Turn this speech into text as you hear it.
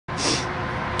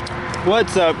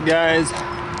What's up, guys?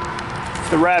 It's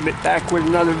the Rabbit back with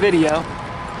another video,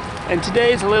 and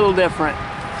today's a little different.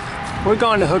 We're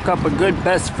going to hook up a good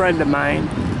best friend of mine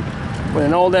with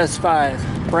an old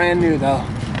S5, brand new though.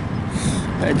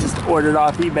 I just ordered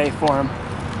off eBay for him.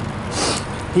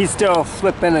 He's still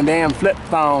flipping a damn flip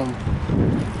phone.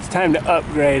 It's time to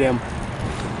upgrade him.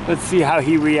 Let's see how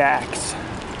he reacts.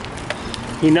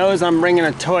 He knows I'm bringing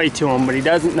a toy to him, but he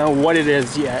doesn't know what it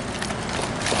is yet.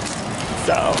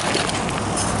 So,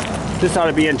 this ought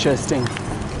to be interesting.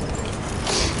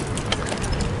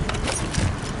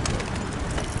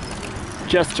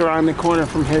 Just around the corner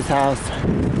from his house.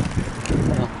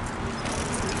 So,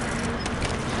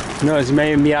 who knows, he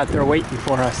may even be out there waiting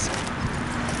for us.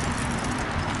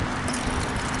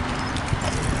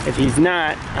 If he's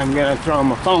not, I'm gonna throw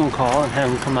him a phone call and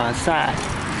have him come outside.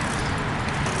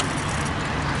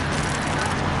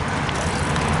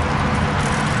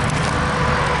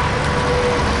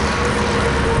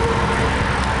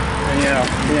 And yeah,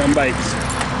 be on bikes.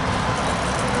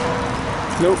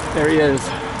 Nope, there he is.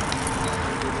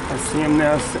 I see him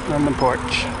now sitting on the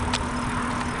porch.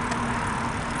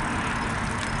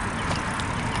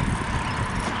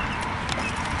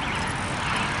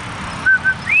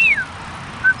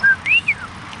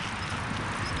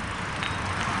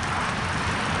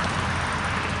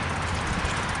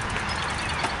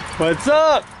 What's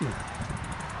up?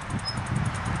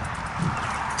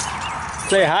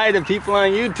 Say hi to people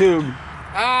on YouTube.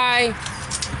 Hi.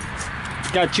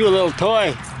 Got you a little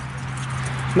toy.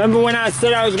 Remember when I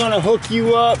said I was gonna hook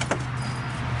you up?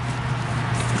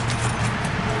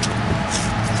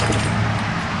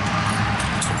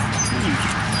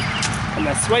 And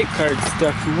my swipe card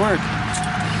stuck from work.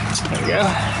 There we go.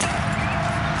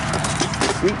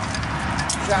 Sweet.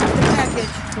 Got the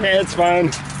package. Yeah, it's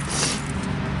fine.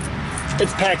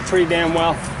 It's packed pretty damn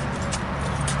well.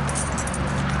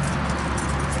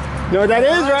 You know what that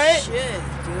is, right? Shit,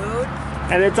 dude.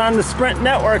 And it's on the Sprint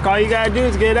network. All you gotta do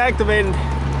is get it activated.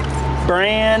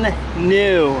 Brand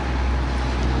new.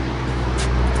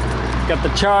 Got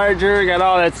the charger, got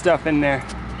all that stuff in there.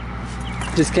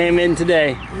 Just came in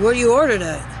today. Where do you order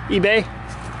that? eBay.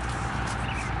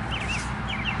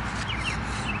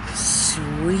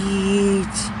 Sweet.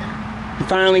 You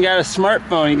finally got a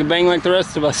smartphone. You can bang like the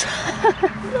rest of us.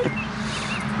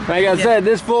 Like I said,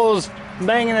 this fool's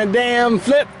banging a damn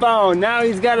flip phone. Now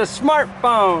he's got a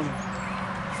smartphone.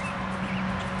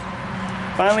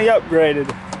 Finally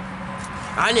upgraded.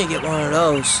 I need to get one of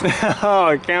those. Oh,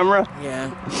 a camera?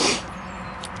 Yeah.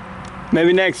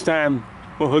 Maybe next time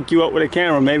we'll hook you up with a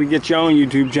camera. Maybe get your own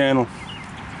YouTube channel.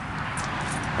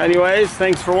 Anyways,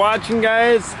 thanks for watching,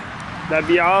 guys. That'd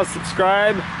be all.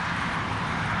 Subscribe.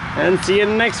 And see you in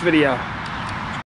the next video.